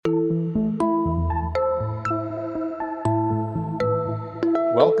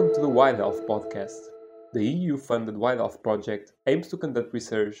Welcome to the WildElf podcast. The EU-funded WildElf project aims to conduct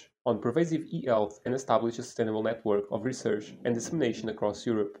research on pervasive e-health and establish a sustainable network of research and dissemination across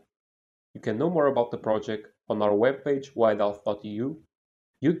Europe. You can know more about the project on our webpage wildelf.eu,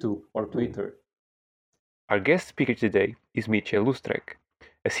 YouTube or Twitter. Our guest speaker today is Michael Lustrek,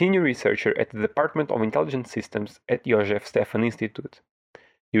 a senior researcher at the Department of Intelligent Systems at Josef Stefan Institute.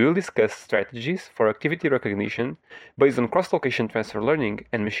 He will discuss strategies for activity recognition based on cross-location transfer learning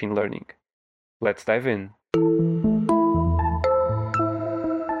and machine learning. Let's dive in.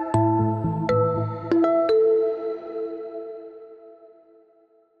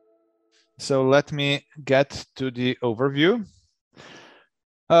 So let me get to the overview.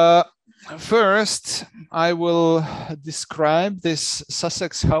 First, I will describe this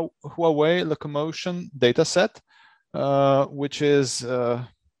Sussex Huawei locomotion dataset, which is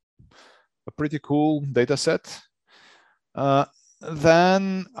a pretty cool dataset.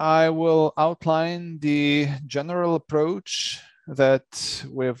 Then I will outline the general approach that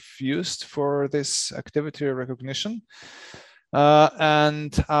we've used for this activity recognition.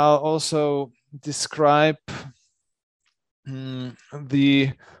 And I'll also describe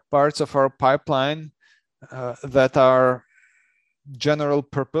the parts of our pipeline that are general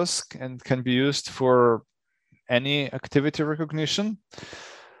purpose and can be used for any activity recognition.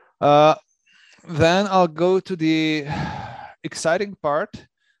 Then I'll go to the exciting part,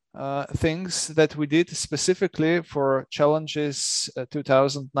 things that we did specifically for challenges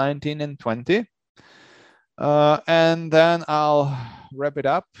 2019 and 20. And then I'll wrap it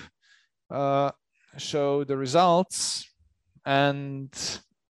up, show the results, and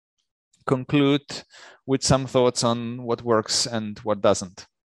conclude with some thoughts on what works and what doesn't.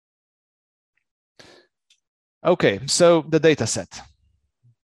 Okay, so the data set.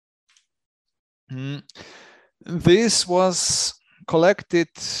 This was collected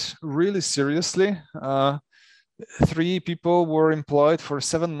really seriously. 3 people were employed for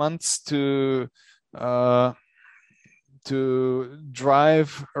 7 months to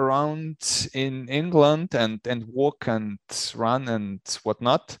drive around in England and walk and run and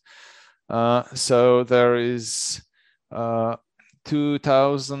whatnot. So there is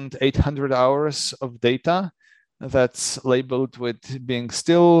 2,800 hours of data that's labeled with being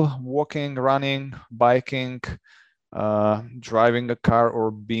still, walking, running, biking, driving a car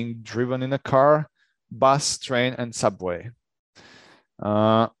or being driven in a car, bus, train, and subway.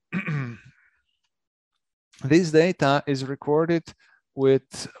 This data is recorded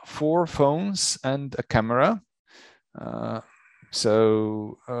with 4 phones and a camera.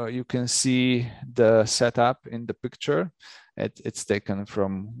 So you can see the setup in the picture. It's taken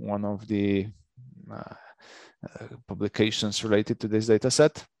from one of the publications related to this data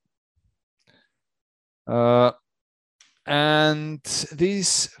set. And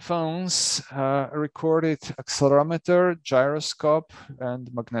these phones recorded accelerometer, gyroscope,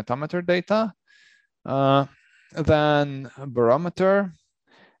 and magnetometer data. Then barometer,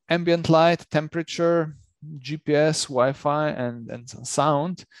 ambient light, temperature, GPS, Wi-Fi, and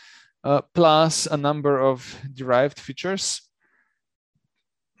sound, plus a number of derived features.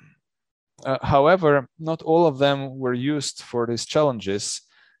 However, not all of them were used for these challenges.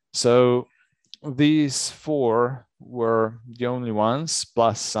 So these 4 were the only ones,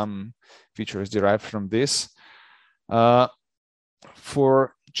 plus some features derived from this.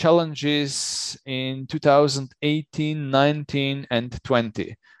 For challenges in 2018, 19, and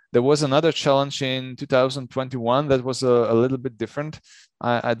 20. There was another challenge in 2021 that was a little bit different.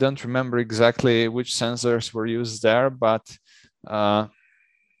 I don't remember exactly which sensors were used there, but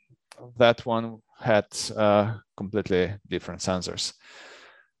that one had completely different sensors.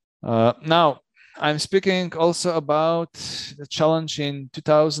 Now, I'm speaking also about the challenge in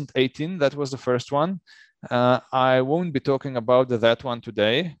 2018. That was the first one. I won't be talking about that one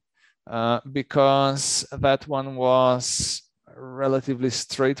today because that one was relatively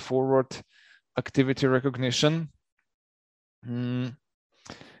straightforward activity recognition. And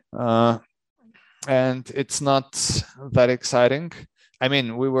it's not that exciting. I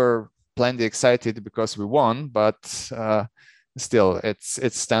mean, we were plenty excited because we won, but still, it's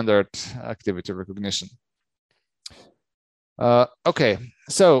standard activity recognition. Okay,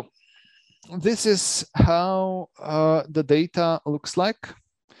 so this is how the data looks like.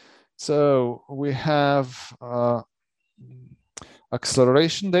 So we have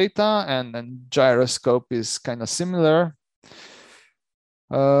acceleration data, and gyroscope is kind of similar.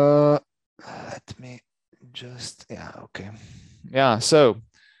 Let me just, okay. Yeah, so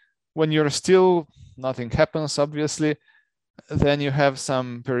when you're still, nothing happens, obviously. Then you have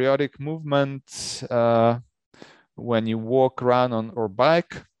some periodic movement when you walk, run on or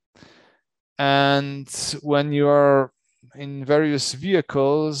bike. And when you are in various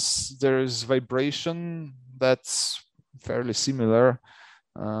vehicles, there is vibration that's fairly similar.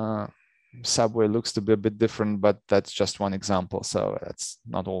 Subway looks to be a bit different, but that's just one example. So that's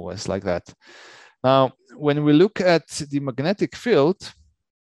not always like that. Now, when we look at the magnetic field,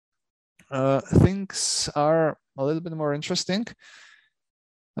 things are a little bit more interesting.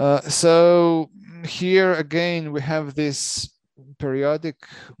 So here again, we have this periodic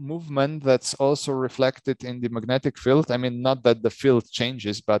movement that's also reflected in the magnetic field. I mean, not that the field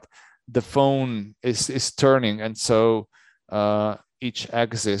changes, but the phone is turning, and so each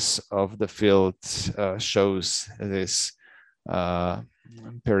axis of the field shows this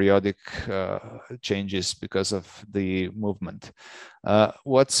periodic changes because of the movement.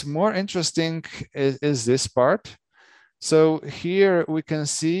 What's more interesting is this part. So here we can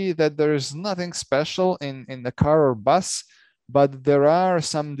see that there is nothing special in the car or bus, but there are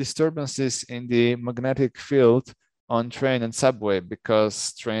some disturbances in the magnetic field on train and subway,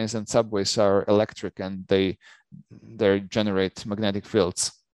 because trains and subways are electric and they generate magnetic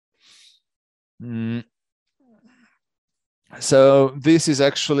fields. So this is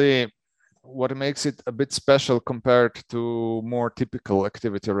actually what makes it a bit special compared to more typical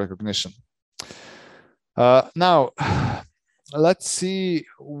activity recognition. Now, let's see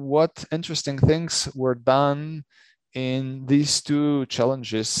what interesting things were done in these two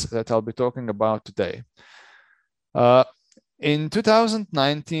challenges that I'll be talking about today. In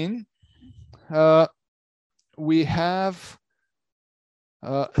 2019, we have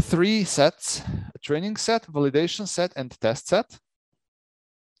 3 sets: a training set, validation set, and test set.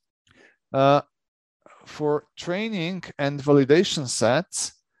 For training and validation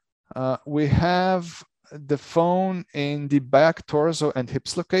sets, we have the phone in the back, torso, and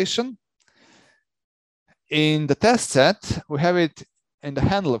hips location. In the test set, we have it in the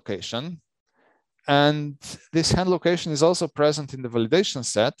hand location. And this hand location is also present in the validation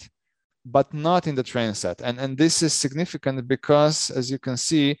set, but not in the training set. And this is significant because, as you can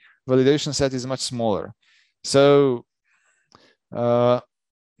see, validation set is much smaller. So the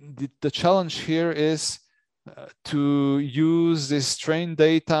challenge here is to use this train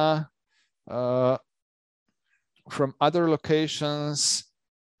data from other locations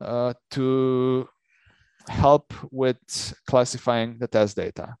to help with classifying the test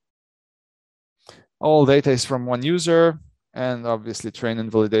data. All data is from one user, and obviously train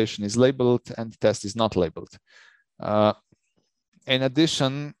and validation is labeled and test is not labeled. In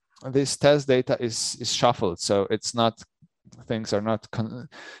addition, this test data is shuffled, so it's not, things are not,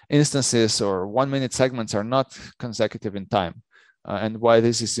 instances or 1-minute segments are not consecutive in time. And why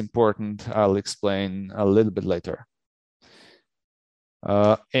this is important, I'll explain a little bit later.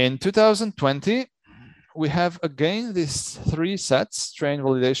 In 2020, we have again these 3 sets: train,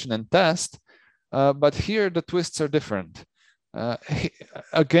 validation, and test. But here the twists are different.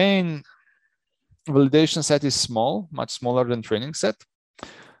 Again, validation set is small, much smaller than training set.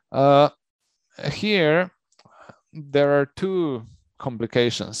 Here, there are 2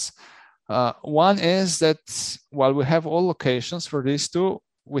 complications. One is that while we have all locations for these 2,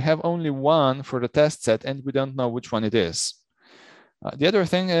 we have only one for the test set, and we don't know which one it is. The other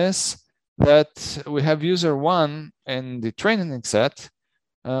thing is that we have user 1 in the training set,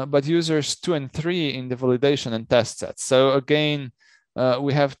 but users 2 and 3 in the validation and test set. So again,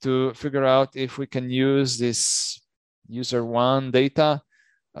 we have to figure out if we can use this user 1 data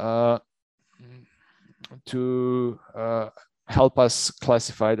to help us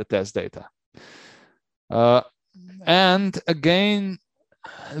classify the test data. And again,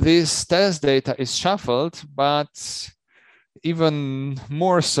 this test data is shuffled, but even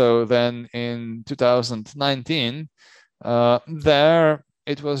more so than in 2019. There,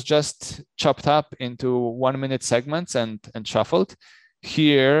 it was just chopped up into 1-minute segments and shuffled.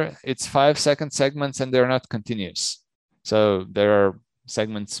 Here, it's 5-second segments and they're not continuous. So there are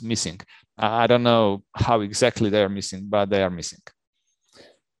segments missing. I don't know how exactly they are missing, but they are missing.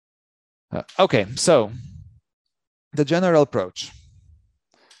 Okay, so the general approach.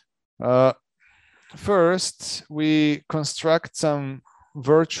 First, we construct some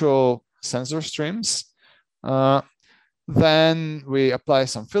virtual sensor streams. Then we apply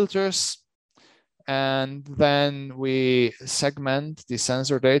some filters, and then we segment the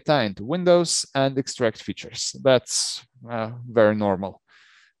sensor data into windows and extract features. That's very normal.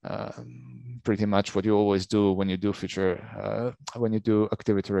 Pretty much what you always do when you do when you do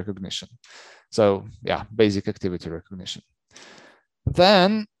activity recognition. So yeah, basic activity recognition.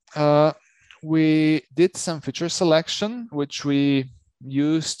 Then we did some feature selection, which we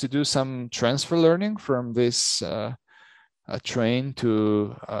used to do some transfer learning from this train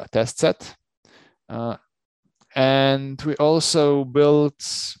to a test set. And we also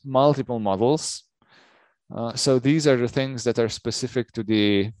built multiple models. So these are the things that are specific to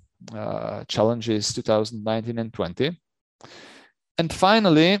the challenges 2019 and 20. And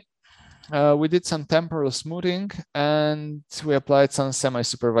finally, we did some temporal smoothing and we applied some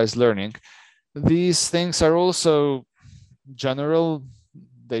semi-supervised learning. These things are also general.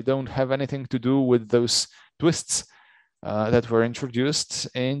 They don't have anything to do with those twists that were introduced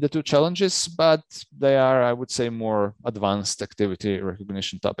in the two challenges, but they are, I would say, more advanced activity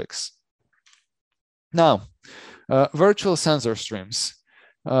recognition topics. Now, virtual sensor streams.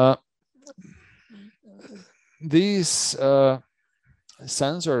 These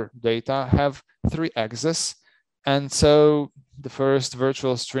sensor data have 3 axes, and so the first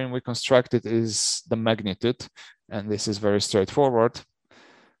virtual stream we constructed is the magnitude, and this is very straightforward.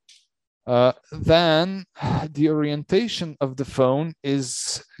 Then the orientation of the phone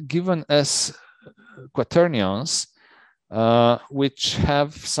is given as quaternions, which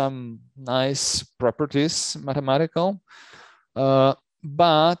have some nice properties, mathematical,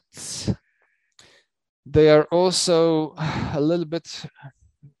 but they are also a little bit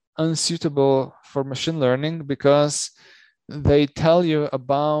unsuitable for machine learning because they tell you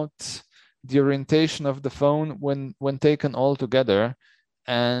about the orientation of the phone when taken all together.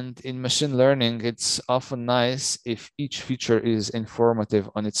 And in machine learning, it's often nice if each feature is informative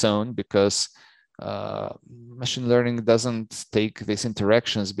on its own, because machine learning doesn't take these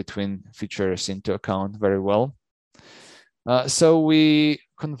interactions between features into account very well. So we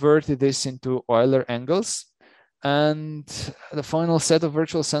converted this into Euler angles, and the final set of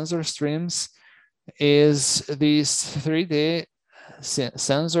virtual sensor streams is these 3D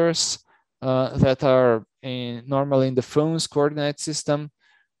sensors that are normally in the phone's coordinate system,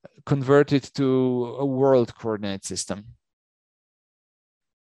 converted to a world coordinate system.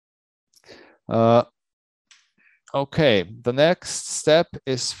 Okay, the next step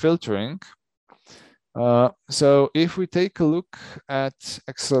is filtering. So if we take a look at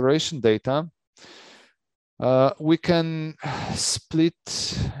acceleration data, we can split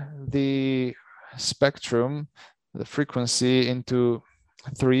the spectrum, the frequency, into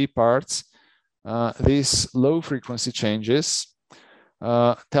 3 parts. These low frequency changes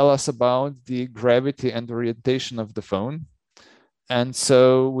tell us about the gravity and orientation of the phone. And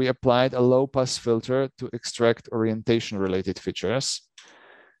so we applied a low pass filter to extract orientation related features.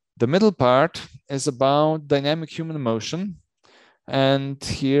 The middle part is about dynamic human motion. And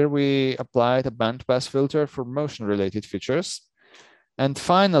here we applied a band pass filter for motion related features. And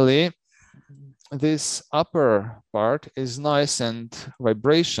finally, this upper part is noise and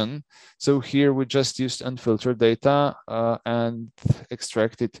vibration. So here we just used unfiltered data and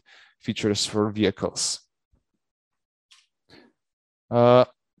extracted features for vehicles.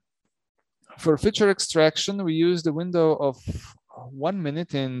 For feature extraction, we used a window of 1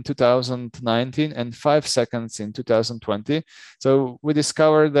 minute in 2019 and 5 seconds in 2020. So we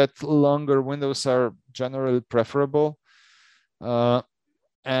discovered that longer windows are generally preferable.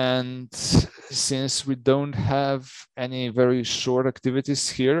 And since we don't have any very short activities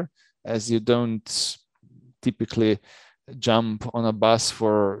here, as you don't typically jump on a bus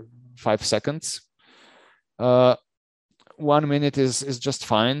for 5 seconds, 1 minute is just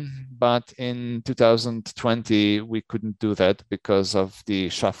fine, but in 2020, we couldn't do that because of the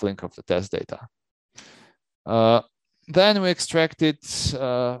shuffling of the test data. Then we extracted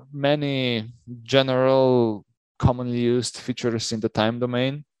many general commonly used features in the time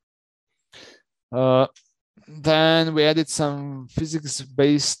domain. Then we added some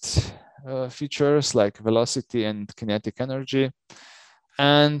physics-based features like velocity and kinetic energy,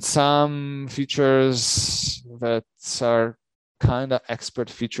 and some features that are kind of expert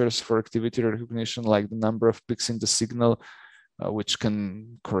features for activity recognition, like the number of peaks in the signal, which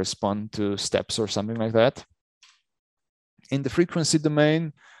can correspond to steps or something like that. In the frequency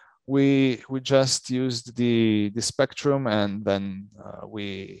domain, we just used the spectrum, and then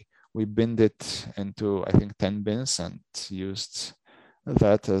we binned it into, I think, 10 bins and used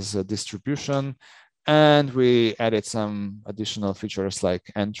that as a distribution. And we added some additional features like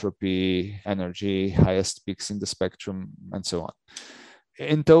entropy, energy, highest peaks in the spectrum, and so on.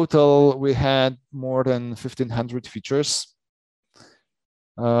 In total, we had more than 1,500 features.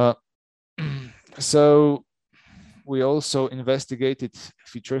 So we also investigated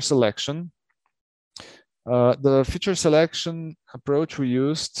feature selection. The feature selection approach we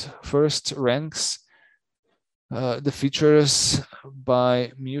used first ranks the features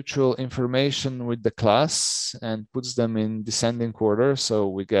by mutual information with the class and puts them in descending order. So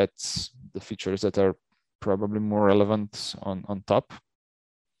we get the features that are probably more relevant on top.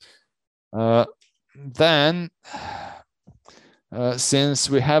 Then, since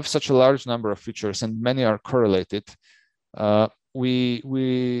we have such a large number of features and many are correlated,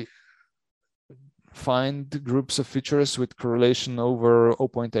 we find groups of features with correlation over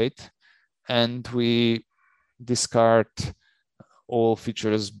 0.8, and we discard all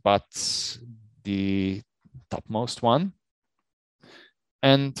features but the topmost one.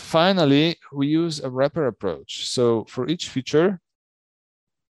 And finally, we use a wrapper approach. So for each feature,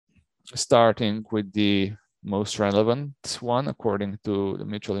 starting with the most relevant one according to the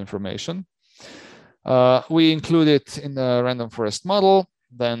mutual information, we include it in the random forest model,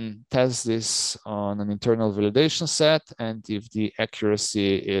 then test this on an internal validation set. And if the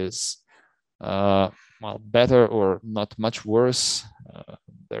accuracy is well, better or not much worse,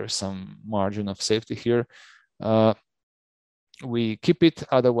 there's some margin of safety here, we keep it,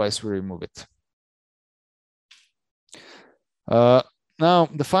 otherwise we remove it. Now,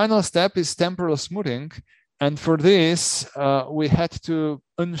 the final step is temporal smoothing. And for this, we had to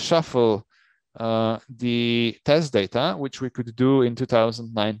unshuffle the test data, which we could do in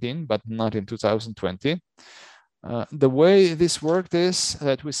 2019, but not in 2020. The way this worked is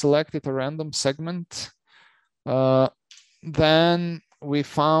that we selected a random segment. Then we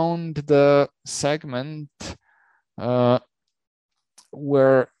found the segment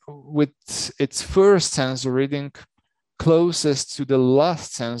where with its first sensor reading closest to the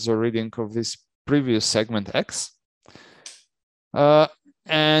last sensor reading of this previous segment X.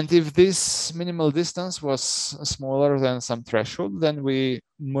 And if this minimal distance was smaller than some threshold, then we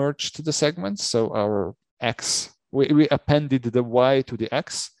merged the segments. So our X, we appended the Y to the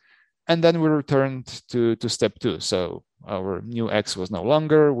X, and then we returned to step 2. So our new X was no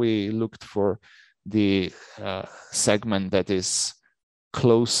longer. We looked for the segment that is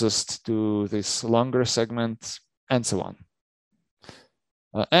closest to this longer segment, and so on.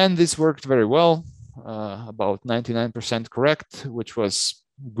 And this worked very well, about 99% correct, which was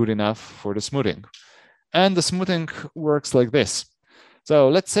good enough for the smoothing. And the smoothing works like this. So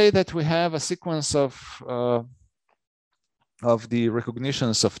let's say that we have a sequence of the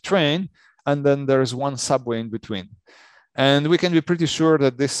recognitions of train, and then there's one subway in between. And we can be pretty sure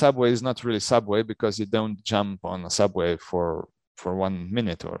that this subway is not really subway, because you don't jump on a subway for 1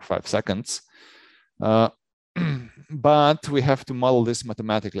 minute or 5 seconds. But we have to model this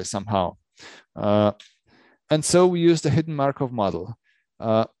mathematically somehow. And so we use the hidden Markov model.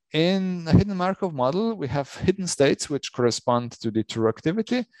 In the hidden Markov model, we have hidden states which correspond to the true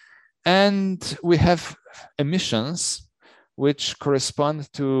activity, and we have emissions which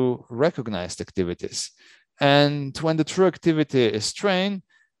correspond to recognized activities. And when the true activity is train,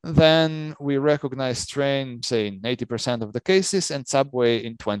 then we recognize train, say, in 80% of the cases, and subway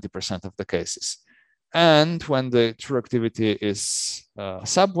in 20% of the cases. And when the true activity is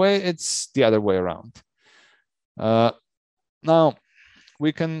subway, it's the other way around. Now,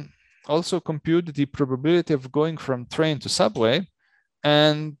 we can also compute the probability of going from train to subway.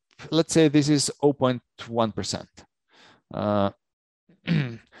 And let's say this is 0.1%.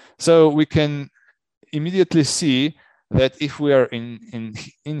 So we can immediately see that if we are in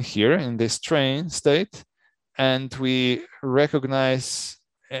here, in this train state, and we recognize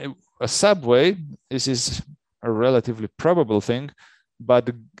a subway, this is a relatively probable thing,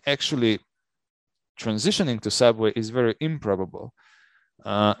 but actually transitioning to subway is very improbable.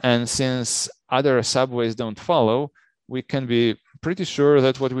 And since other subways don't follow, we can be pretty sure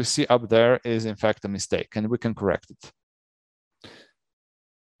that what we see up there is in fact a mistake, and we can correct it.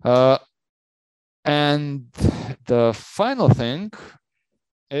 And the final thing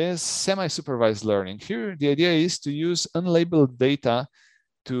is semi-supervised learning. Here, the idea is to use unlabeled data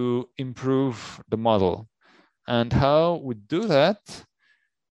to improve the model. And how we do that?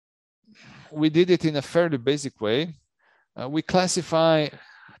 We did it in a fairly basic way. We classify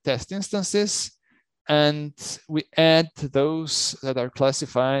test instances, and we add those that are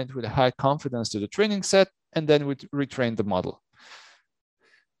classified with a high confidence to the training set, and then we retrain the model.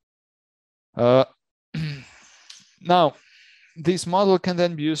 Now, this model can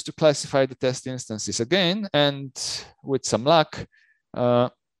then be used to classify the test instances again, and with some luck,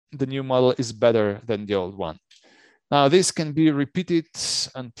 the new model is better than the old one. Now, this can be repeated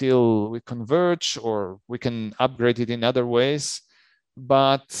until we converge, or we can upgrade it in other ways,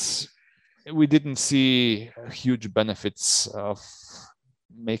 but we didn't see huge benefits of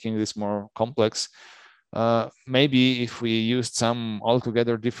making this more complex. Maybe if we used some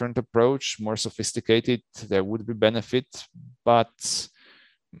altogether different approach, more sophisticated, there would be benefit, but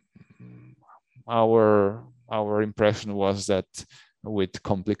our impression was that with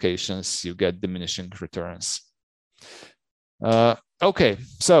complications, you get diminishing returns. Okay,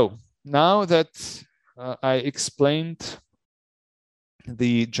 so now that I explained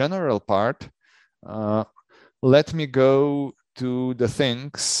the general part, let me go to the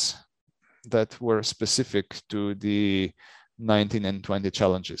things that were specific to the 19 and 20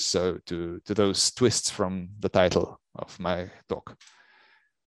 challenges, so to those twists from the title of my talk.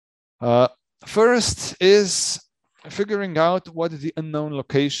 First is figuring out what the unknown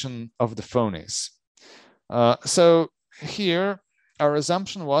location of the phone is. So here, our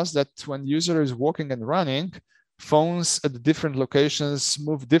assumption was that when user is walking and running, phones at different locations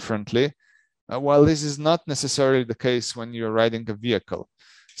move differently, while this is not necessarily the case when you're riding a vehicle.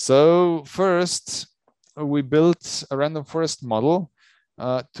 So first, we built a random forest model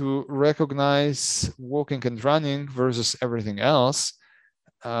to recognize walking and running versus everything else.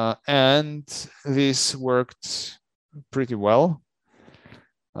 And this worked pretty well.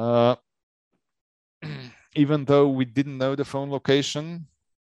 Even though we didn't know the phone location.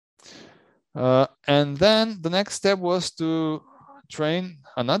 And then the next step was to train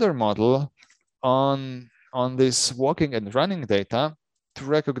another model on this walking and running data to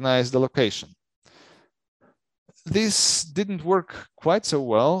recognize the location. This didn't work quite so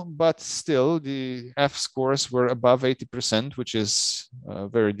well, but still the F scores were above 80%, which is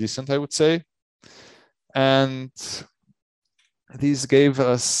very decent, I would say. And these gave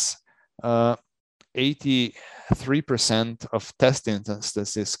us 83% of test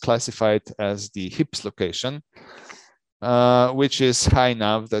instances classified as the HIPS location, which is high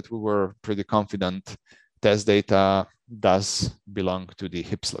enough that we were pretty confident test data does belong to the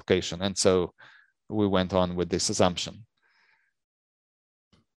HIPS location. And so we went on with this assumption.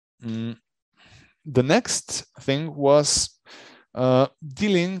 The next thing was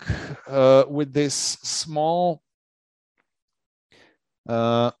dealing with this small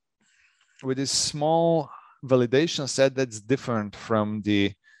validation set that's different from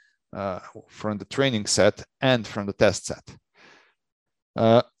the training set and from the test set.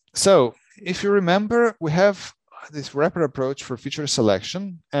 So if you remember, we have this wrapper approach for feature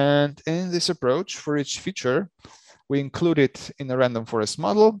selection. And in this approach, for each feature, we include it in a random forest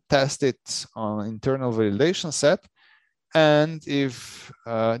model, test it on internal validation set. And if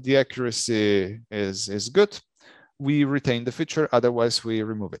the accuracy is good, we retain the feature, otherwise we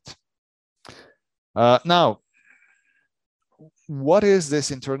remove it. Now, what is this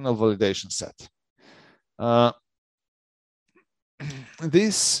internal validation set?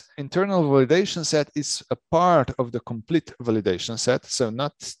 This internal validation set is a part of the complete validation set, so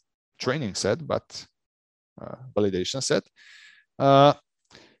not training set, but validation set.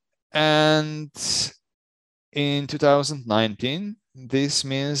 And in 2019, this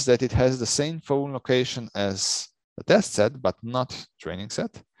means that it has the same phone location as the test set, but not training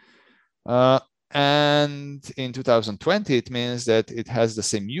set. And in 2020, it means that it has the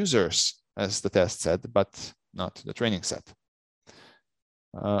same users as the test set, but not the training set.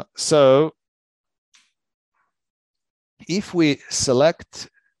 So if we select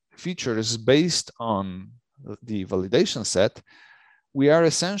features based on the validation set, we are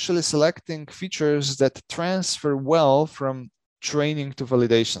essentially selecting features that transfer well from training to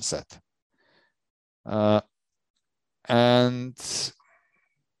validation set. And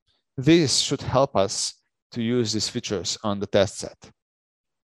this should help us to use these features on the test set.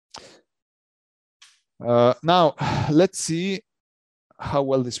 Now, let's see how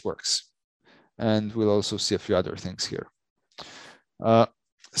well this works. And we'll also see a few other things here.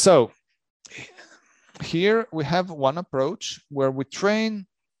 So here we have one approach where we train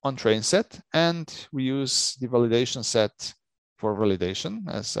on train set and we use the validation set for validation,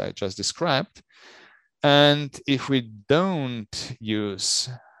 as I just described. And if we don't use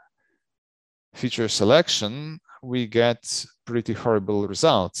feature selection, we get pretty horrible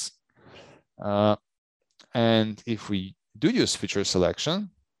results. And if we do use feature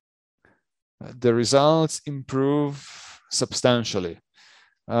selection, the results improve substantially,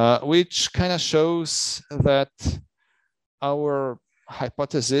 which kind of shows that our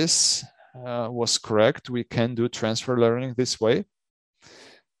hypothesis was correct. We can do transfer learning this way.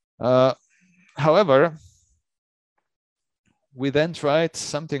 However, we then tried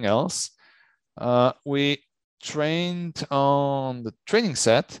something else. We trained on the training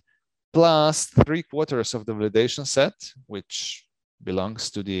set plus 3/4 of the validation set, which belongs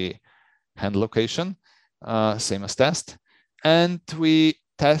to the hand location, same as test. And we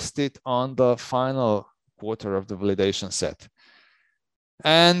tested on the final quarter of the validation set.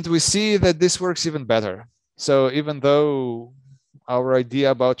 And we see that this works even better. So even though our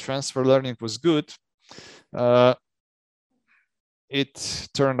idea about transfer learning was good, it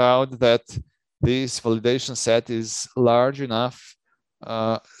turned out that this validation set is large enough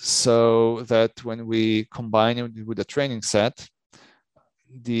so that when we combine it with a training set,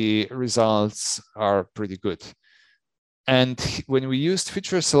 the results are pretty good. And when we used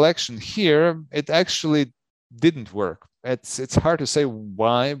feature selection here, it actually didn't work. It's hard to say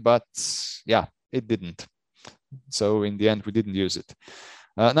why, but yeah, it didn't. So in the end, we didn't use it.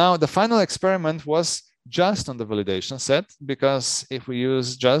 Now, the final experiment was just on the validation set, because if we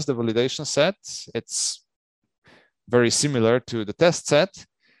use just the validation set, it's very similar to the test set.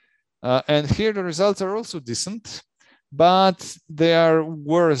 And here the results are also decent, but they are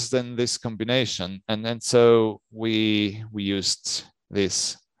worse than this combination. And so we used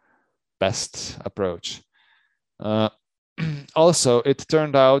this best approach. Also, it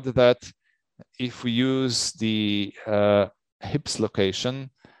turned out that if we use the hips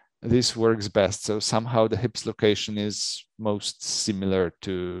location, this works best. So somehow the hips location is most similar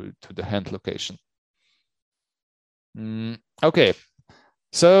to the hand location. Okay,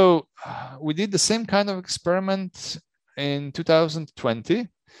 so we did the same kind of experiment in 2020,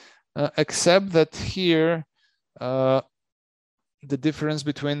 except that here the difference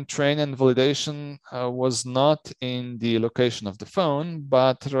between train and validation was not in the location of the phone,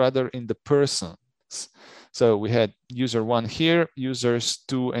 but rather in the persons. So we had user 1 here, users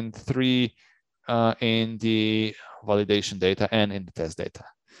 2 and 3 in the validation data and in the test data.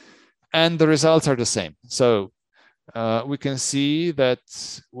 And the results are the same. So we can see that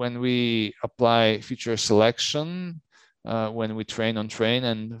when we apply feature selection, when we train on train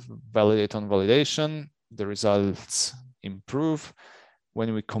and validate on validation, the results improve.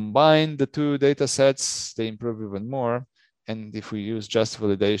 When we combine the two data sets, they improve even more. And if we use just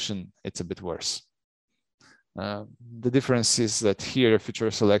validation, it's a bit worse. The difference is that here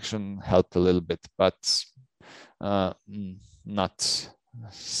feature selection helped a little bit, but not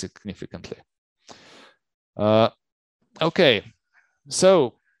significantly. Okay,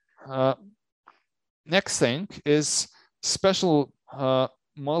 so next thing is special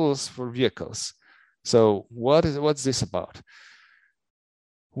models for vehicles. So what's this about?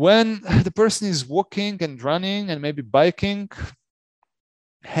 When the person is walking and running and maybe biking,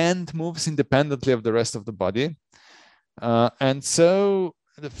 hand moves independently of the rest of the body. And so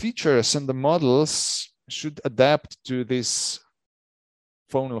the features and the models should adapt to this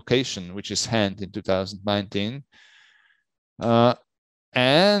phone location, which is hand in 2019.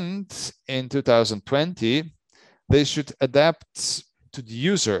 And in 2020, they should adapt to the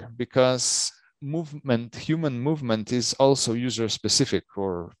user, because human movement is also user specific,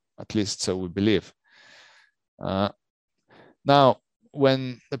 or at least so we believe. Now,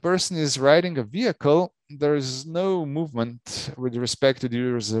 when the person is riding a vehicle, there is no movement with respect to the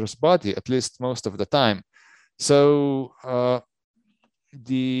user's body, at least most of the time. So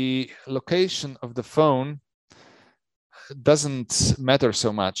the location of the phone doesn't matter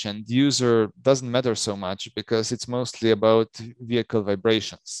so much, and the user doesn't matter so much, because it's mostly about vehicle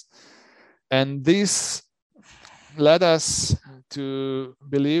vibrations. And this led us to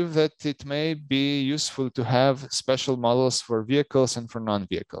believe that it may be useful to have special models for vehicles and for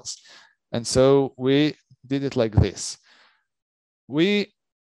non-vehicles. And so we did it like this. We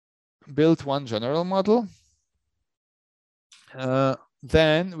built one general model.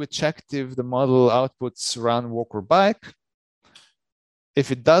 Then we checked if the model outputs run, walk, or bike.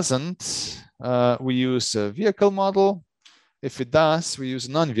 If it doesn't, we use a vehicle model. If it does, we use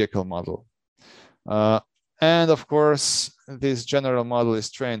a non-vehicle model. And of course, this general model is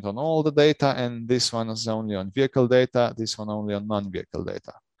trained on all the data, and this one is only on vehicle data, this one only on non-vehicle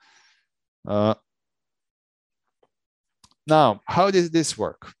data. Now, how does this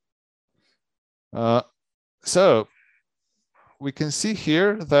work? So we can see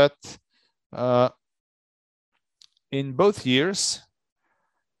here that in both years,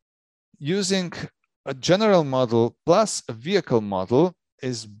 using a general model plus a vehicle model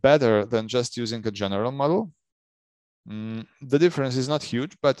is better than just using a general model. The difference is not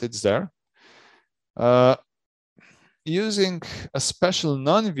huge, but it's there. Using a special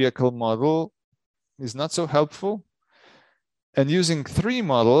non-vehicle model is not so helpful. And using 3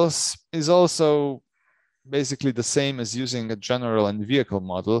 models is also basically the same as using a general and vehicle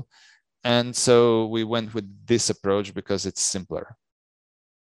model. And so we went with this approach because it's simpler.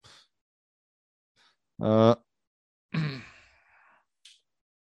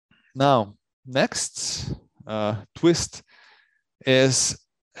 Now, next twist is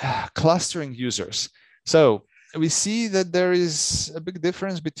clustering users. So we see that there is a big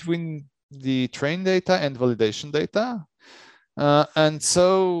difference between the train data and validation data. And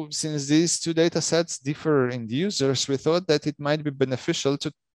so since these two data sets differ in the users, we thought that it might be beneficial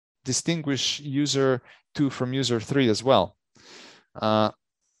to distinguish user 2 from user 3 as well.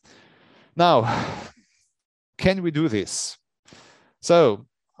 Now, can we do this? So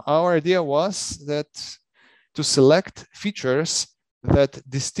our idea was that to select features that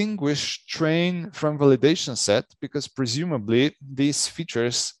distinguish train from validation set, because presumably these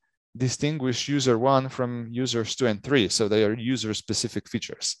features distinguish user 1 from users 2 and 3, so they are user-specific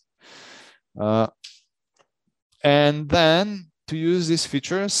features. And then to use these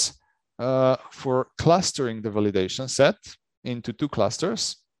features for clustering the validation set into 2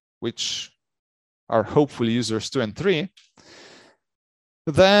 clusters, which are hopefully users 2 and 3.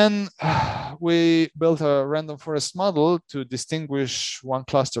 Then we built a random forest model to distinguish one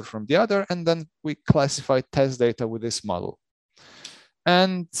cluster from the other, and then we classified test data with this model.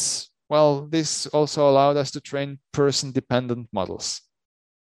 And well, this also allowed us to train person-dependent models.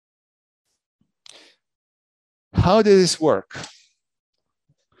 How did this work?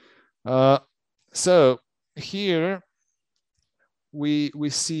 So here we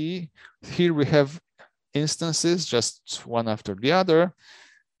see, here we have instances just one after the other,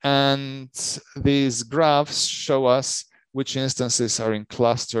 and these graphs show us which instances are in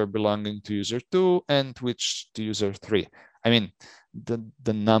cluster belonging to user 2 and which to user 3. I mean,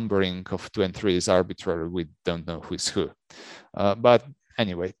 the numbering of 2 and 3 is arbitrary. We don't know who is who. But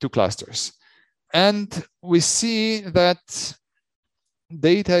anyway, 2 clusters. And we see that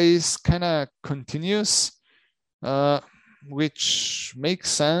data is kind of continuous, which makes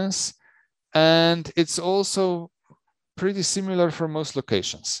sense. And it's also pretty similar for most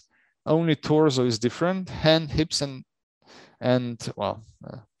locations. Only torso is different. Hand, hips, and well,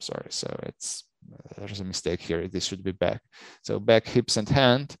 sorry. So there's a mistake here. This should be back. So back, hips, and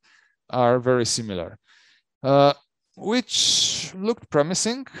hand are very similar, which looked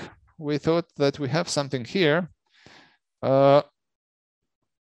promising. We thought that we have something here.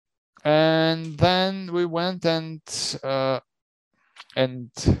 And then we went and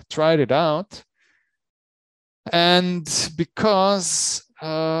tried it out. And because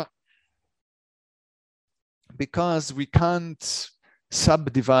we can't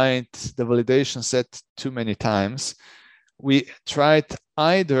subdivide the validation set too many times, we tried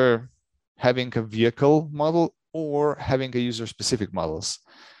either having a vehicle model or having a user-specific models.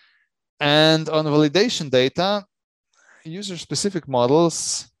 And on validation data, user-specific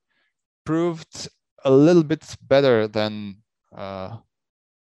models proved a little bit better than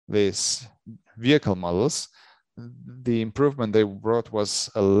these vehicle models. The improvement they brought was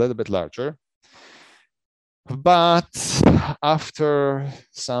a little bit larger. But after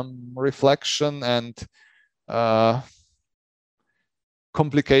some reflection and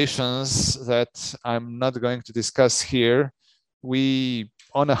complications that I'm not going to discuss here, we,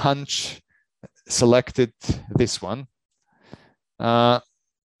 on a hunch, selected this one.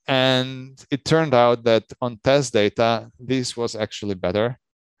 And it turned out that on test data, this was actually better.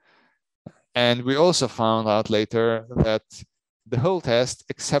 And we also found out later that the whole test,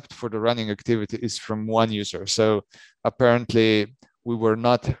 except for the running activity, is from one user. So apparently, we were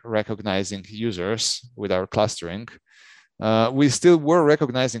not recognizing users with our clustering. We still were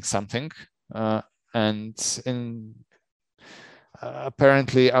recognizing something. And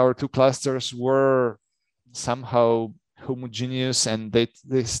apparently, our 2 clusters were somehow homogeneous, and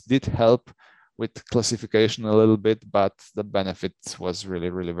this did help with classification a little bit, but the benefit was really,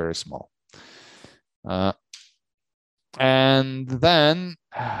 really very small. And then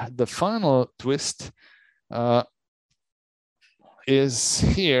the final twist is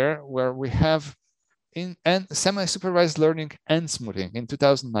here, where we have in semi-supervised learning and smoothing in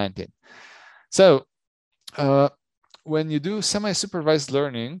 2019. So when you do semi-supervised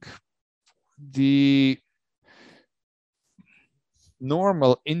learning, the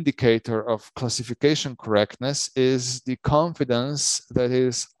normal indicator of classification correctness is the confidence that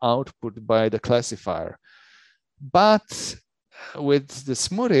is output by the classifier. But with the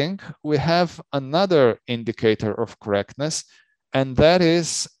smoothing, we have another indicator of correctness, and that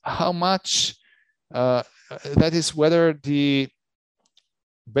is how much, that is whether the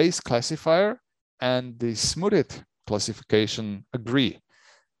base classifier and the smoothed classification agree.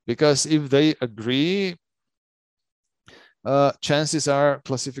 Because if they agree, chances are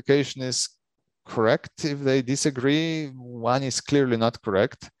classification is correct. If they disagree, one is clearly not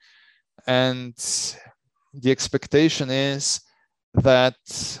correct. And the expectation is that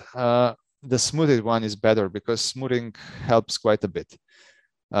the smoothed one is better, because smoothing helps quite a bit.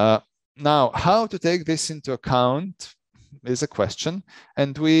 Now, how to take this into account is a question.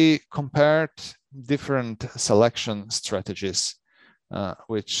 And we compared different selection strategies,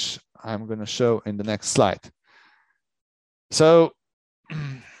 which I'm going to show in the next slide. So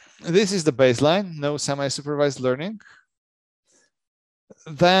this is the baseline, no semi-supervised learning.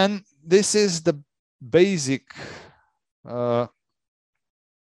 Then this is the basic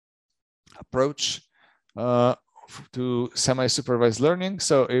approach to semi-supervised learning.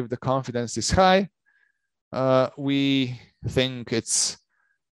 So if the confidence is high, we think it's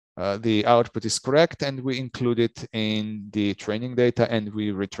the output is correct, and we include it in the training data, and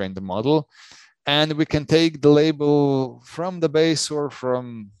we retrain the model. And we can take the label from the base or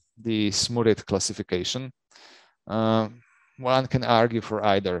from the smoothed classification. One can argue for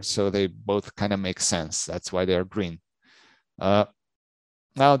either, so they both kind of make sense. That's why they're green. Now,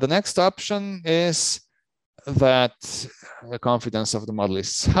 the next option is that the confidence of the model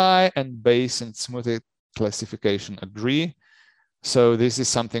is high and base and smoothed classification agree. So this is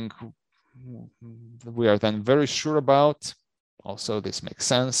something we are then very sure about. Also, this makes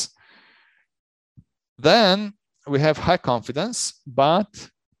sense. Then we have high confidence, but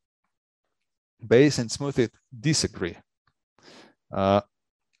base and smoothed disagree.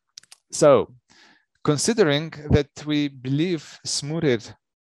 So considering that we believe smoothed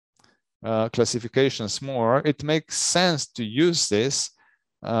classifications more, it makes sense to use this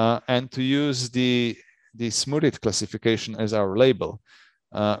and to use the smoothed classification as our label,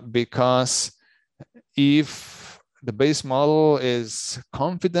 because if the base model is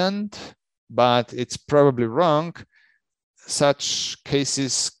confident, but it's probably wrong, such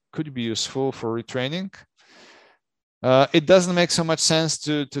cases could be useful for retraining. It doesn't make so much sense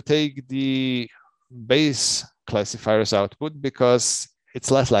to take the base classifier's output because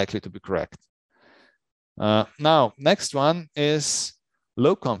it's less likely to be correct. Now, next one is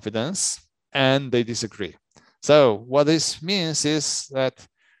low confidence, and they disagree. So what this means is that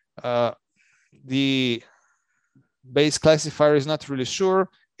the base classifier is not really sure.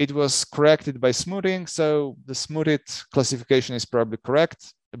 It was corrected by smoothing, so the smoothed classification is probably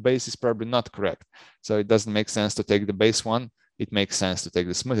correct. The base is probably not correct. So it doesn't make sense to take the base one. It makes sense to take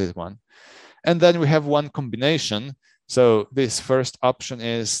the smoothed one. And then we have one combination. So this first option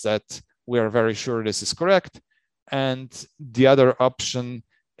is that we are very sure this is correct. And the other option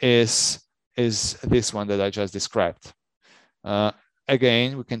is this one that I just described.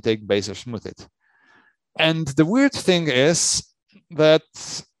 Again, we can take base or smoothed. And the weird thing is that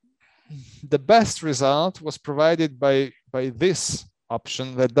the best result was provided by this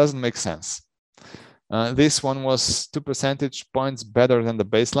option that doesn't make sense. This one was 2 percentage points better than the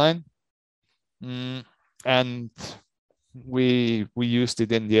baseline. And we used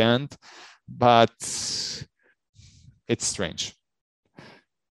it in the end, but it's strange.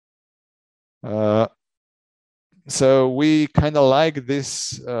 So we kind of like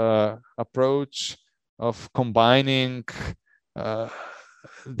this approach of combining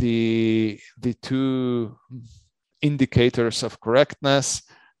the two indicators of correctness,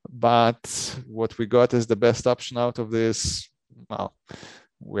 but what we got as the best option out of this, well,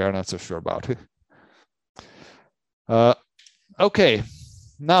 we are not so sure about it. Okay,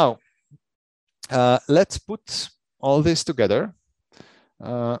 now let's put all this together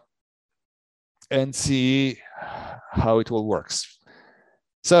and see how it all works.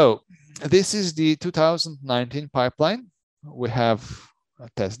 So this is the 2019 pipeline. We have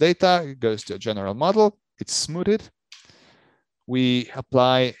test data, it goes to a general model, it's smoothed. We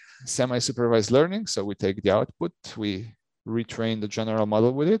apply semi-supervised learning, so we take the output, we retrain the general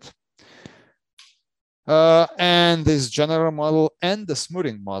model with it. And this general model and the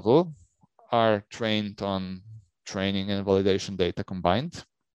smoothing model are trained on training and validation data combined.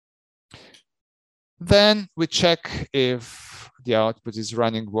 Then we check if the output is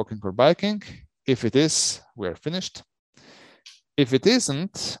running, walking, or biking. If it is, we're finished. If it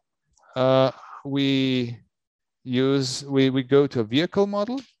isn't, we go to a vehicle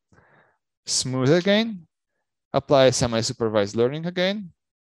model, smooth again, apply semi-supervised learning again,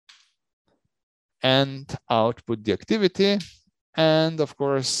 and output the activity. And of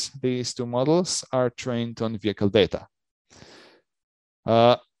course, these two models are trained on vehicle data.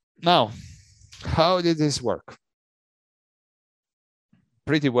 Now, how did this work?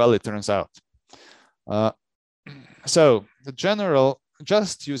 Pretty well, it turns out. So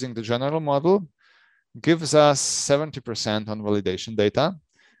just using the general model gives us 70% on validation data.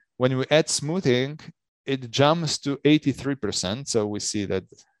 When we add smoothing, it jumps to 83%. So we see that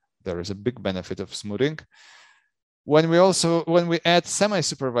there is a big benefit of smoothing. When we add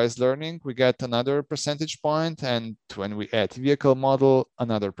semi-supervised learning, we get another percentage point, and when we add vehicle model,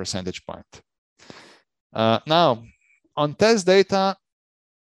 another percentage point. Now, on test data,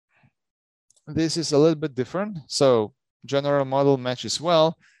 this is a little bit different. So general model matches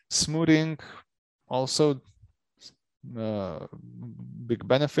well. Smoothing also big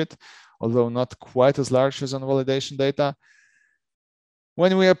benefit, although not quite as large as on validation data.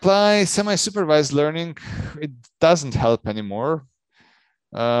 When we apply semi-supervised learning, it doesn't help anymore.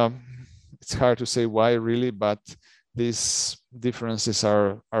 It's hard to say why really, but these differences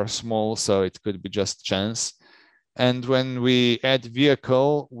are small, so it could be just chance. And when we add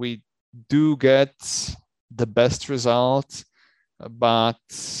vehicle, we do get the best result, but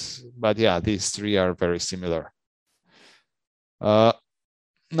yeah, these three are very similar.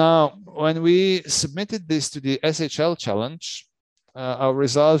 Now, when we submitted this to the SHL challenge, our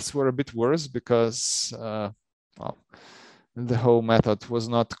results were a bit worse because well, the whole method was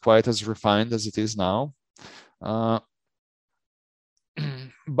not quite as refined as it is now.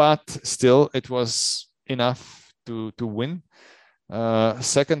 But still, it was enough to win.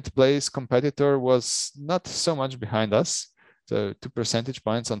 Second place competitor was not so much behind us, so 2 percentage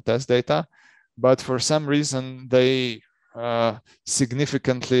points on test data, but for some reason they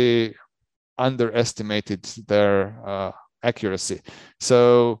significantly underestimated their accuracy.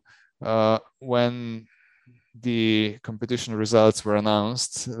 So when the competition results were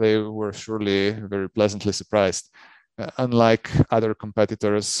announced, they were surely very pleasantly surprised, unlike other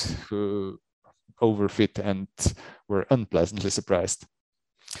competitors who overfit and were unpleasantly surprised.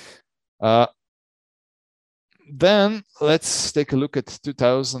 Then let's take a look at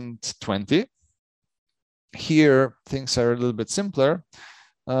 2020. Here, things are a little bit simpler.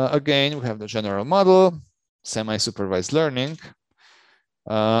 Again, we have the general model, semi-supervised learning.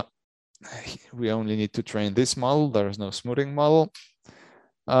 We only need to train this model. There is no smoothing model.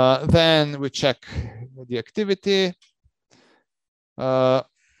 Then we check the activity. Go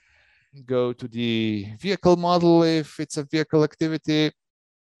to the vehicle model if it's a vehicle activity.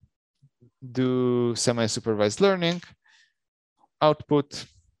 Do semi-supervised learning. Output.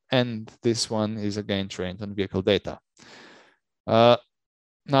 And this one is again trained on vehicle data.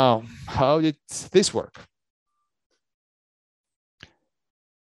 Now, how did this work?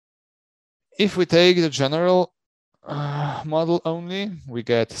 If we take the general model only, we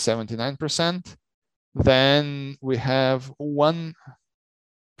get 79%. Then we have 1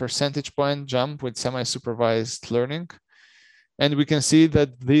 percentage point jump with semi-supervised learning. And we can see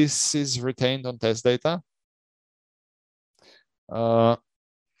that this is retained on test data.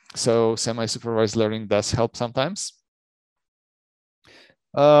 So semi-supervised learning does help sometimes.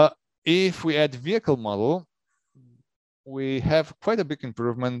 If we add vehicle model, we have quite a big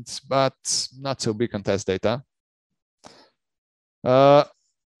improvement, but not so big on test data.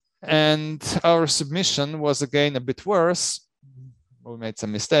 And our submission was again a bit worse. We made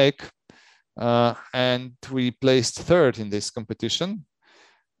some mistake, and we placed third in this competition.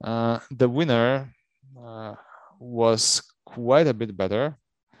 The winner was quite a bit better.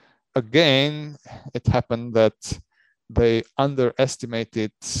 Again, it happened that they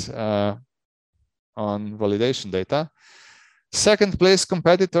underestimated on validation data. Second place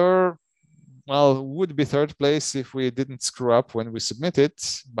competitor, well, would be third place if we didn't screw up when we submitted,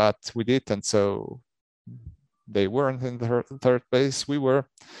 but we did, and so they weren't in the third place, we were.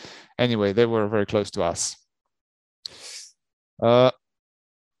 Anyway, they were very close to us.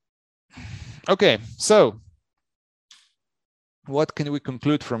 Okay, so what can we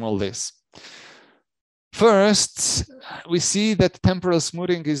conclude from all this? First, we see that temporal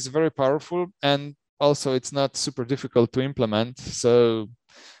smoothing is very powerful, and also it's not super difficult to implement. So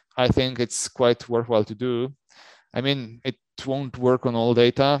I think it's quite worthwhile to do. I mean, it won't work on all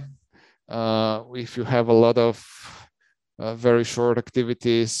data. If you have a lot of very short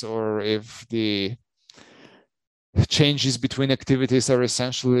activities, or if the changes between activities are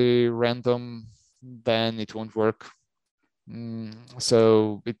essentially random, then it won't work.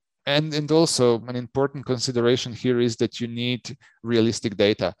 So and also an important consideration here is that you need realistic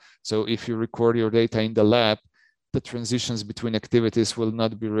data. So if you record your data in the lab, the transitions between activities will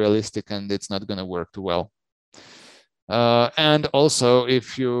not be realistic, and it's not going to work too well. And also,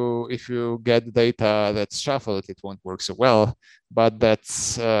 if you get data that's shuffled, it won't work so well. But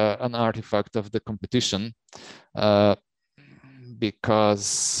that's an artifact of the competition,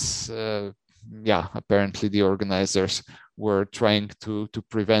 because yeah, apparently the organizers were trying to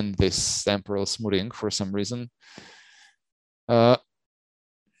prevent this temporal smoothing for some reason.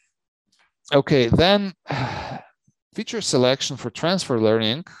 Okay, then feature selection for transfer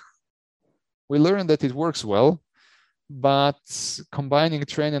learning. We learned that it works well, but combining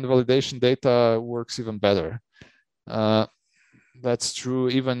train and validation data works even better. That's true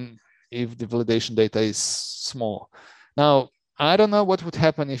even if the validation data is small. Now, I don't know what would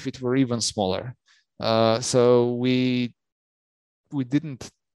happen if it were even smaller. So we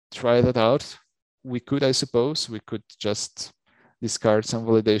didn't try that out. We could, I suppose, we could just discard some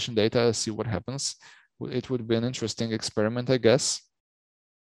validation data, see what happens. It would be an interesting experiment, I guess.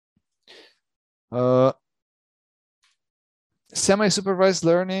 Semi-supervised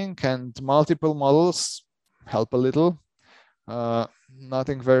learning and multiple models help a little.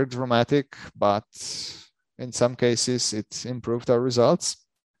 Nothing very dramatic, but in some cases it improved our results.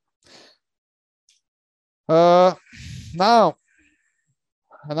 Now,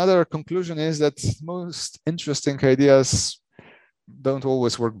 another conclusion is that most interesting ideas don't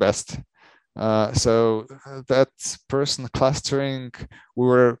always work best. So that person clustering, we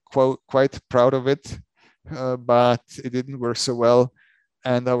were quite proud of it, but it didn't work so well.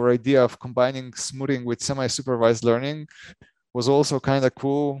 And our idea of combining smoothing with semi-supervised learning was also kind of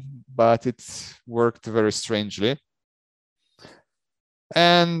cool, but it worked very strangely.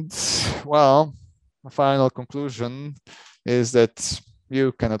 And well, a final conclusion is that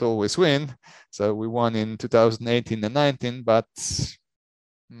you cannot always win. So we won in 2018 and 19, but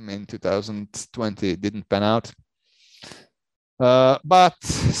in 2020 it didn't pan out. But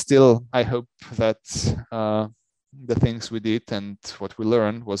still, I hope that the things we did and what we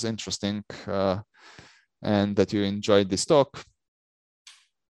learned was interesting, and that you enjoyed this talk.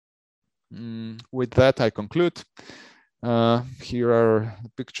 With that, I conclude. Here are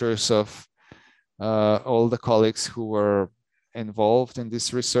pictures of all the colleagues who were involved in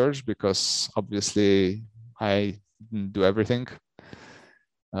this research, because obviously I didn't do everything.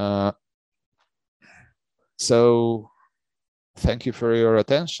 So thank you for your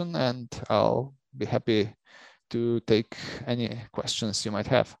attention, and I'll be happy to take any questions you might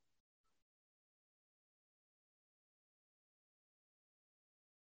have.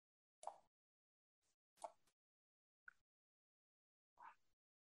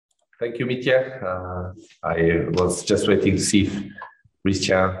 Thank you, Mitya. I was just waiting to see if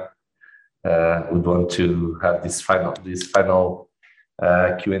Christian would want to have this final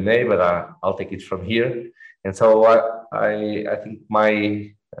Q&A, but I'll take it from here. And so I think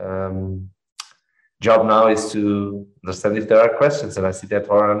my job now is to understand if there are questions, and I see that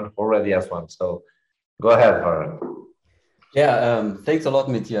Horan already has one. So go ahead, Horan. Yeah, thanks a lot,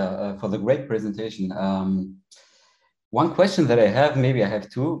 Mitya, for the great presentation. One question that I have, maybe I have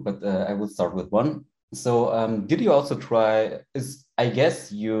two, but I will start with one. So did you also try, I guess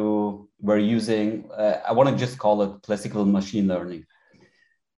you were using, I want to just call it classical machine learning.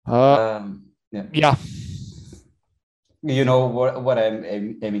 Yeah. You know what I'm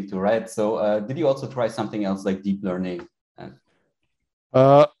aiming to, right? So did you also try something else like deep learning?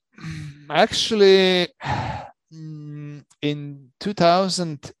 Actually, in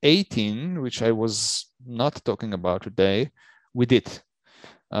 2018, which I was not talking about today, we did.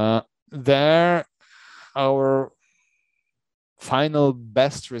 There, our final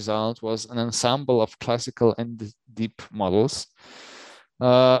best result was an ensemble of classical and deep models.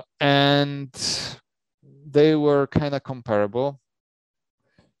 And they were kind of comparable.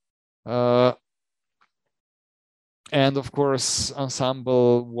 And of course,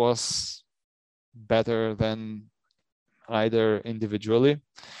 ensemble was better than either individually.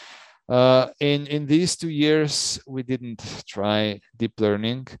 In these 2 years, we didn't try deep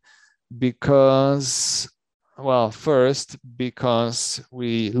learning because, well, first, because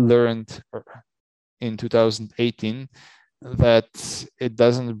we learned in 2018 that it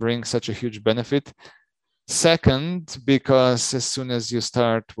doesn't bring such a huge benefit. Second, because as soon as you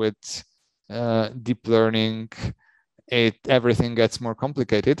start with deep learning, everything gets more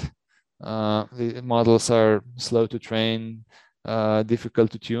complicated. The models are slow to train,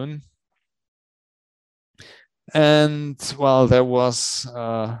 difficult to tune. And well, there was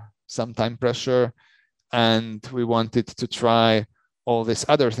some time pressure, and we wanted to try all these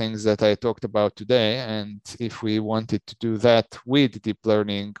other things that I talked about today. And if we wanted to do that with deep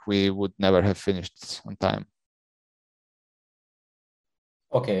learning, we would never have finished on time.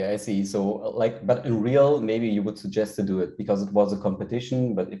 Okay, I see. So like, but in real, maybe you would suggest to do it because it was a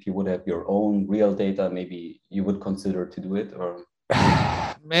competition, but if you would have your own real data, maybe you would consider to do it, or?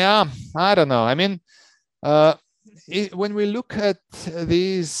 Yeah, I don't know. I mean, when we look at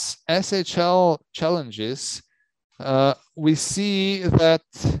these SHL challenges, we see that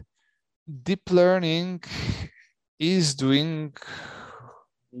deep learning is doing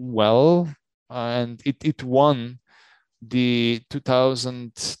well, and it won the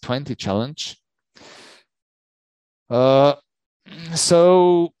 2020 challenge.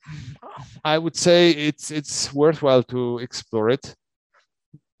 So I would say it's worthwhile to explore it.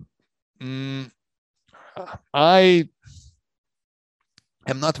 I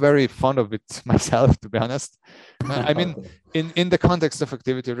I'm not very fond of it myself, to be honest. I mean, in the context of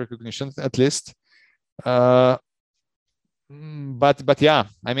activity recognition, at least. But yeah,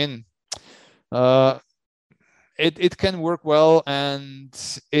 I mean, it can work well, and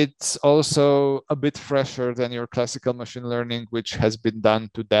it's also a bit fresher than your classical machine learning, which has been done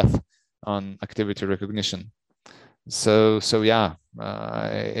to death on activity recognition. So yeah,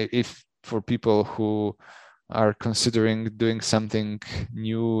 if for people who are considering doing something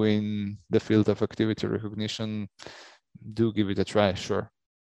new in the field of activity recognition, do give it a try, sure.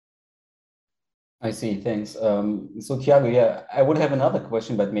 I see, thanks. So Thiago, yeah, I would have another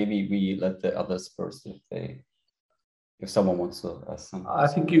question, but maybe we let the others first if someone wants to ask something. I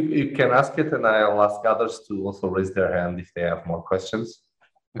think you can ask it, and I'll ask others to also raise their hand if they have more questions.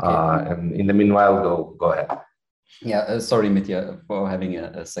 Okay. And in the meanwhile, go ahead. Yeah, sorry, Mitya, for having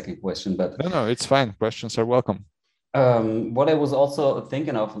a second question, but no, it's fine. Questions are welcome. What I was also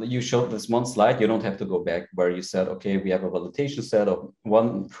thinking of, you showed this one slide. You don't have to go back, where you said, okay, we have a validation set of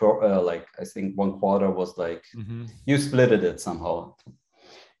like I think 1/4 was like you splitted it somehow.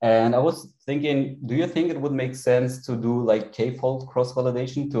 And I was thinking, do you think it would make sense to do like k-fold cross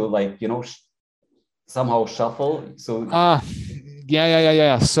validation to like, you know, somehow shuffle? So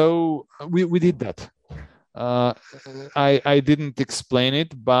yeah. So we did that. I didn't explain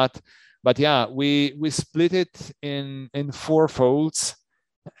it, but yeah, we split it in 4 folds,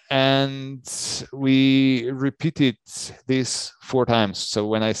 and we repeated this 4 times. So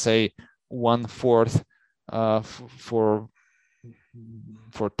when I say 1/4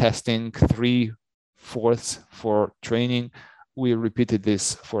 for testing, 3/4 for training, we repeated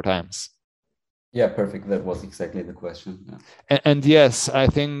this 4 times. Yeah, perfect. That was exactly the question. Yeah. And yes, I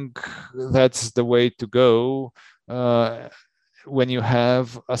think that's the way to go when you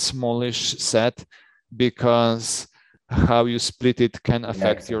have a smallish set, because how you split it can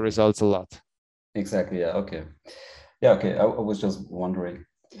affect your results a lot. Exactly. Yeah. Okay. Yeah. Okay. I was just wondering.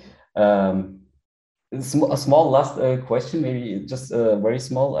 A small last question, maybe just very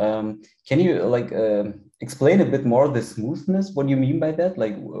small. Can you like explain a bit more the smoothness? What do you mean by that?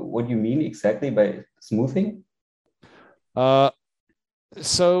 Like, what do you mean exactly by smoothing?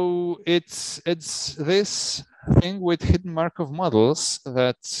 So it's this thing with hidden Markov models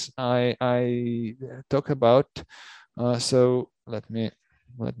that I talk about. So let me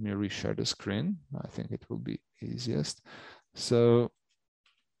reshare the screen. I think it will be easiest. So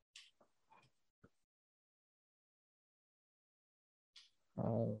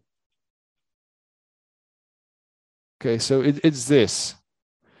okay, so it's this.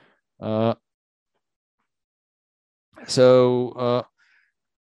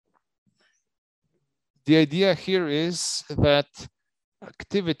 The idea here is that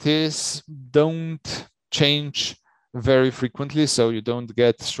activities don't change very frequently, so you don't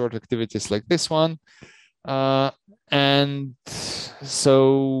get short activities like this one. And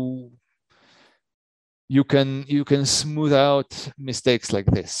so you can smooth out mistakes like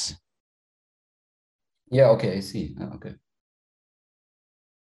this. Yeah, okay, I see. Okay.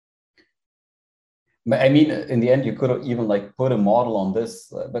 But I mean, in the end, you could even like put a model on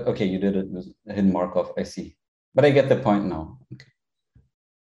this, but okay, you did it with hidden Markov, I see. But I get the point now. Okay.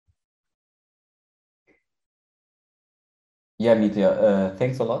 Yeah, Mitya,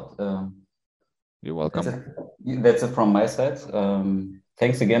 thanks a lot. You're welcome. That's it from my side.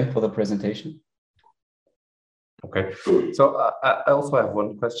 Thanks again for the presentation. Okay, so I also have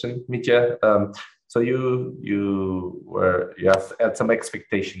one question, Mitya. So you have had some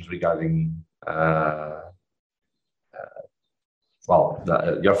expectations regarding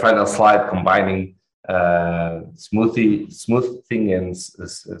your final slide combining smoothing and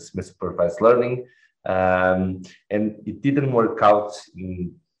supervised learning, and it didn't work out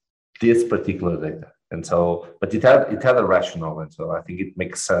in this particular data. And so, but it had a rationale, and so I think it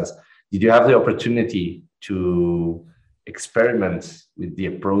makes sense. Did you have the opportunity to experiment with the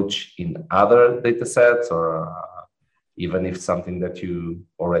approach in other data sets, or even if something that you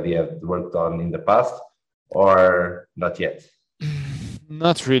already have worked on in the past, or not yet?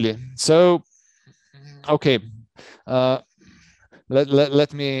 Not really. So, okay,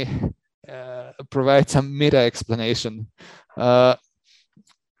 let me provide some meta explanation.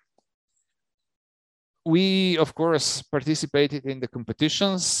 We, of course, participated in the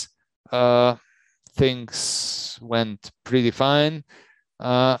competitions. Things went pretty fine.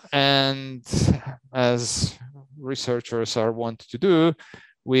 And as researchers are wanted to do,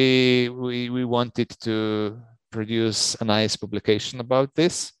 we wanted to produce a nice publication about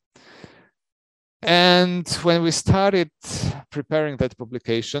this. And when we started preparing that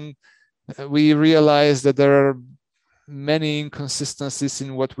publication, we realized that there are many inconsistencies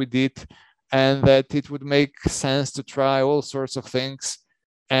in what we did, and that it would make sense to try all sorts of things.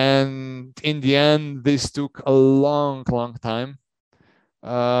 And in the end, this took a long time.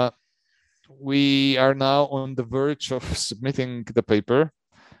 We are now on the verge of submitting the paper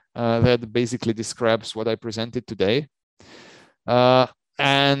that basically describes what I presented today.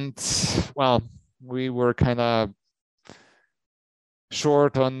 And well, we were kind of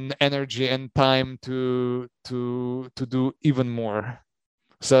short on energy and time to do even more.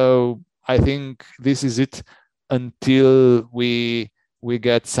 So I think this is it until we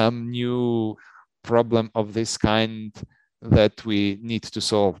get some new problem of this kind that we need to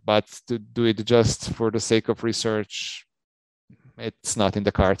solve. But to do it just for the sake of research, it's not in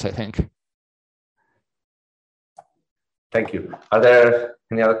the cards, I think. Thank you. Are there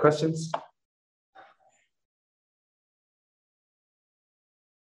any other questions?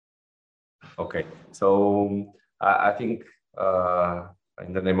 Okay, so I think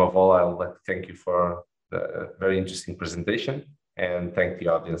in the name of all, I would like to thank you for the very interesting presentation and thank the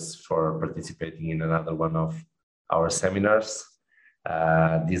audience for participating in another one of our seminars.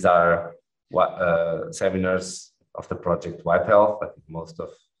 These are seminars of the project Wipe Health. I think most of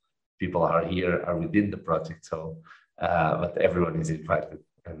people are here are within the project, so but everyone is invited.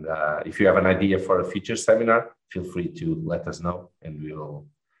 And if you have an idea for a future seminar, feel free to let us know and we will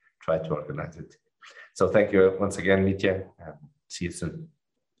try to organize it. So thank you once again, Mitja, and see you soon.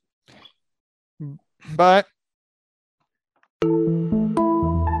 Bye.